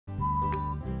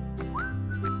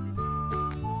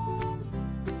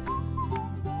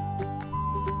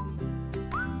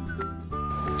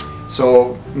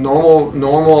So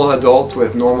normal adults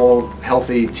with normal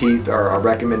healthy teeth are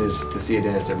recommended to see a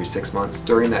dentist every 6 months.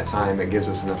 During that time, it gives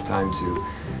us enough time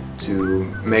to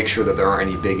make sure that there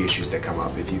aren't any big issues that come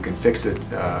up. If you can fix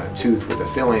a tooth with a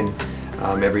filling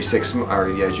every 6 months,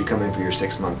 or as you come in for your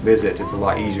 6-month visit, it's a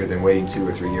lot easier than waiting 2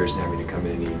 or 3 years and having to come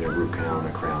in and needing a root canal and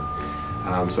a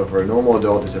crown. So for a normal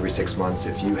adult, it's every 6 months.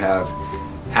 If you have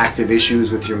active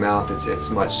issues with your mouth, it's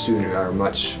much sooner or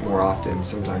much more often.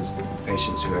 Sometimes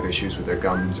patients who have issues with their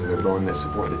gums or their bone that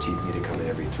support the teeth need to come in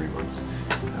every 3 months.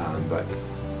 But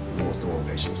most normal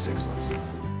patients, 6 months.